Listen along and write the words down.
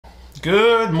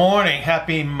Good morning,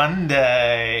 happy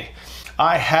Monday.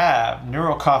 I have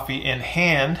Neuro Coffee in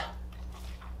hand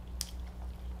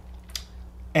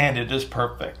and it is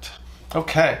perfect.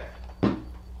 Okay,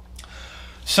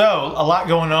 so a lot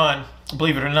going on,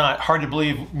 believe it or not. Hard to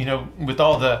believe, with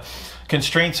all the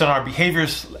constraints on our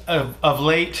behaviors of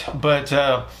late, but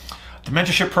the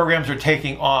mentorship programs are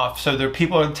taking off. So there are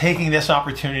people are taking this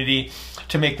opportunity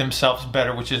to make themselves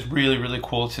better, which is really, really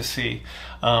cool to see.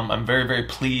 I'm very, very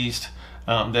pleased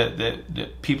that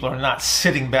people are not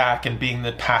sitting back and being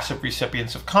the passive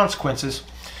recipients of consequences,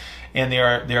 and they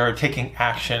are taking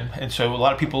action. And so a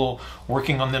lot of people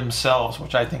working on themselves,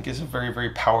 which I think is a very, very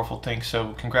powerful thing.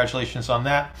 So congratulations on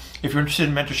that. If you're interested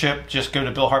in mentorship, just go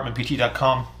to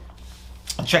billhartmanpt.com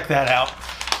and check that out,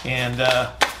 and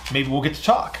maybe we'll get to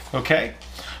talk. Okay,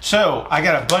 so I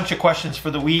got a bunch of questions for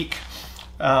the week.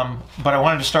 But I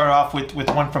wanted to start off with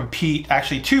one from Pete,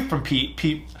 actually two from Pete.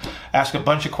 Pete asked a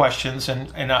bunch of questions,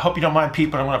 and I hope you don't mind, Pete,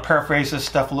 but I'm going to paraphrase this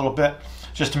stuff a little bit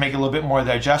just to make it a little bit more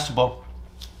digestible.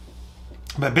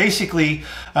 But basically,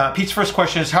 Pete's first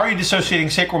question is, how are you dissociating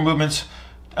sacral movements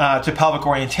to pelvic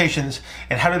orientations,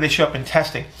 and how do they show up in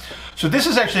testing? So this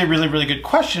is actually a really, really good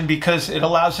question, because it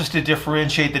allows us to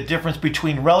differentiate the difference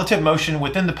between relative motion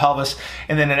within the pelvis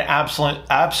and then an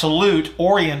absolute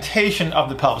orientation of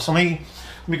the pelvis. Let me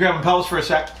grab my pelvis for a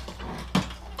sec.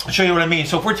 I'll show you what I mean.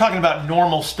 So if we're talking about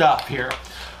normal stuff here,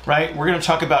 right, we're going to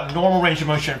talk about normal range of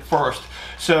motion first.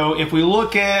 So if we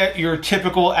look at your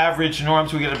typical average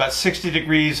norms, we get about 60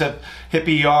 degrees of hip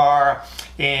ER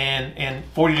and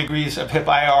 40 degrees of hip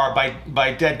IR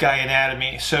by dead guy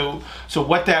anatomy. So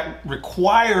what that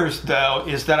requires, though,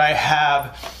 is that I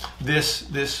have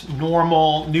this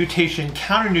normal nutation,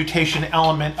 counter nutation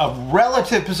element of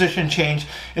relative position change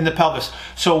in the pelvis.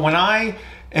 So when I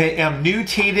am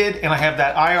nutated and I have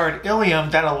that IR at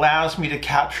ilium, that allows me to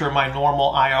capture my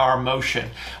normal IR motion.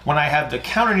 When I have the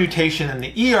counter nutation in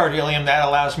the ER at ilium, that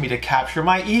allows me to capture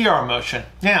my ER motion.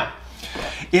 Now,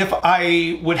 if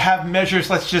I would have measures,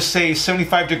 let's just say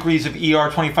 75 degrees of ER,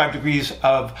 25 degrees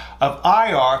of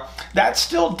IR, that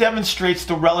still demonstrates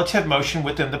the relative motion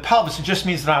within the pelvis. It just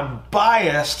means that I'm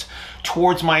biased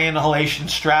towards my inhalation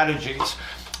strategies,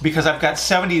 because I've got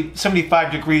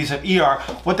 75 degrees of ER.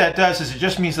 What that does is it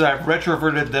just means that I've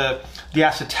retroverted the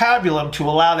acetabulum to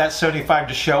allow that 75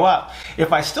 to show up.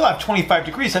 If I still have 25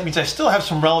 degrees, that means I still have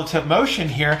some relative motion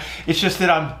here. It's just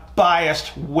that I'm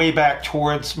biased way back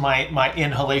towards my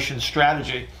inhalation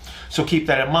strategy. So keep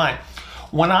that in mind.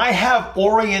 When I have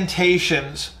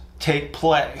orientations take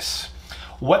place,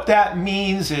 what that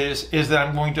means is that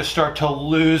I'm going to start to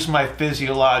lose my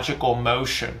physiological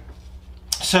motion.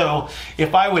 So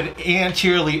if I would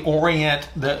anteriorly orient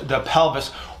the pelvis,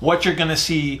 what you're going to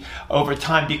see over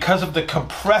time, because of the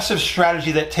compressive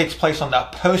strategy that takes place on the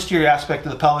posterior aspect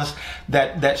of the pelvis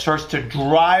that starts to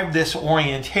drive this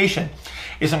orientation,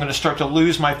 is I'm going to start to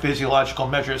lose my physiological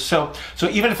measures. So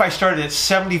even if I started at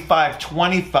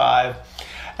 75-25,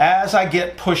 as I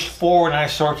get pushed forward and I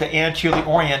start to anteriorly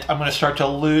orient, I'm going to start to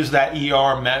lose that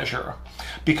ER measure,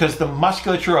 because the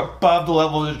musculature above the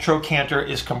level of the trochanter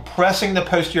is compressing the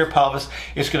posterior pelvis.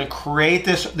 It's going to create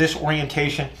this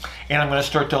orientation, and I'm going to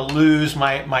start to lose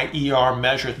my ER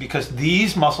measures, because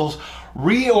these muscles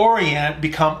reorient,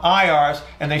 become IRs,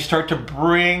 and they start to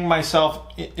bring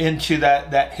myself into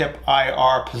that hip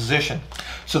IR position.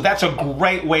 So that's a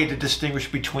great way to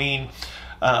distinguish between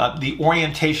the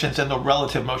orientations and the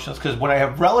relative motions, because when I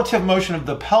have relative motion of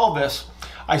the pelvis,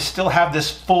 I still have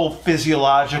this full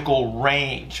physiological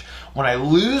range. When I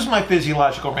lose my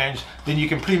physiological range, then you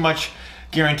can pretty much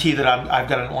guarantee that I've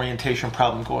got an orientation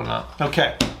problem going on.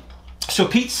 Okay, so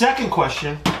Pete's second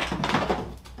question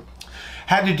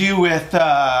had to do with,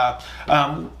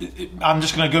 I'm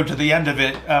just going to go to the end of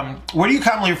it. What do you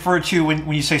commonly refer to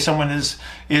when you say someone is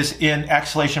in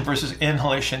exhalation versus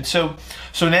inhalation? So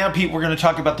now, Pete, we're going to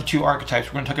talk about the two archetypes.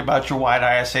 We're going to talk about your wide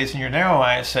ISAs and your narrow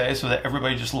ISAs, so that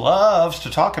everybody just loves to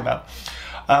talk about.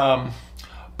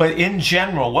 But in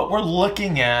general, what we're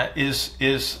looking at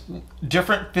is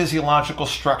different physiological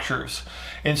structures.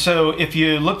 And so if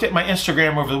you looked at my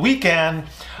Instagram over the weekend,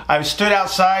 I stood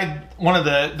outside one of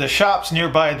the shops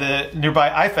nearby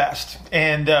iFest,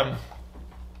 and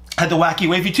had the wacky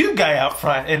wavy tube guy out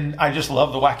front. And I just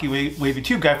love the wacky wavy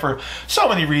tube guy for so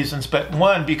many reasons, but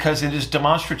one, because it is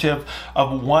demonstrative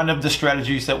of one of the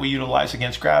strategies that we utilize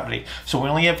against gravity. So we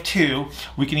only have two.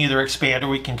 We can either expand or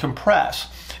we can compress.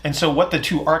 And so what the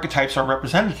two archetypes are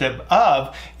representative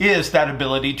of is that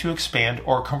ability to expand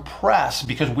or compress,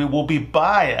 because we will be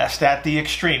biased at the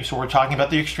extreme. So we're talking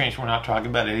about the extremes. We're not talking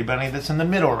about anybody that's in the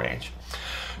middle range.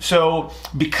 So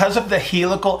because of the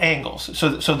helical angles, so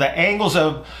the angles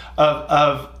of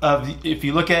if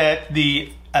you look at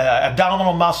the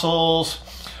abdominal muscles,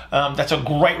 that's a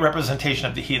great representation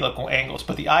of the helical angles,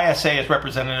 but the ISA is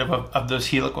representative of those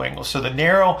helical angles. So the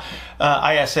narrow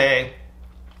ISA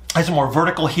has a more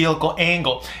vertical helical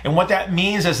angle. And what that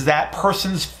means is that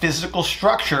person's physical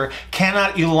structure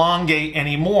cannot elongate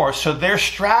anymore. So their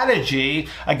strategy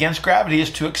against gravity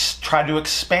is to try to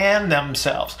expand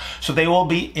themselves. So they will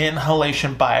be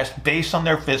inhalation biased based on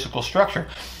their physical structure.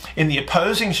 In the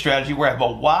opposing strategy, where I have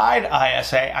a wide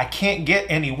ISA, I can't get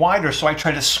any wider, so I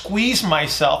try to squeeze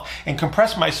myself and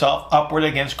compress myself upward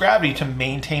against gravity to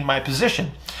maintain my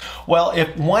position. Well,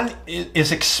 if one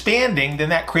is expanding, then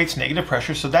that creates negative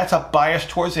pressure, so that's a bias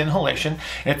towards inhalation.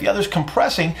 And if the other is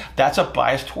compressing, that's a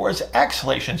bias towards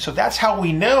exhalation. So that's how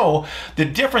we know the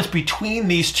difference between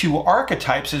these two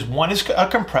archetypes is one is a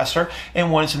compressor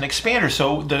and one is an expander.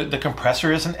 So the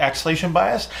compressor is an exhalation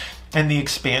bias, and the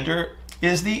expander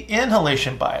is the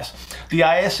inhalation bias. The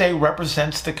ISA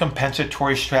represents the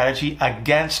compensatory strategy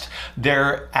against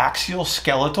their axial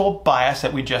skeletal bias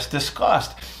that we just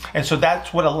discussed. And so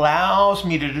that's what allows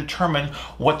me to determine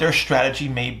what their strategy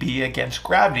may be against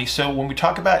gravity. So when we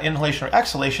talk about inhalation or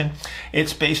exhalation,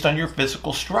 it's based on your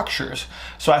physical structures.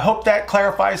 So I hope that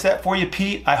clarifies that for you,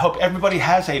 Pete. I hope everybody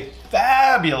has a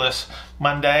fabulous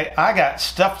Monday. I got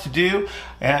stuff to do,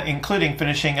 including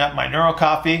finishing up my neuro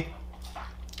coffee,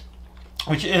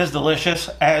 which is delicious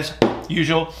as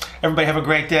usual. Everybody have a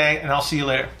great day, and I'll see you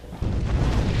later.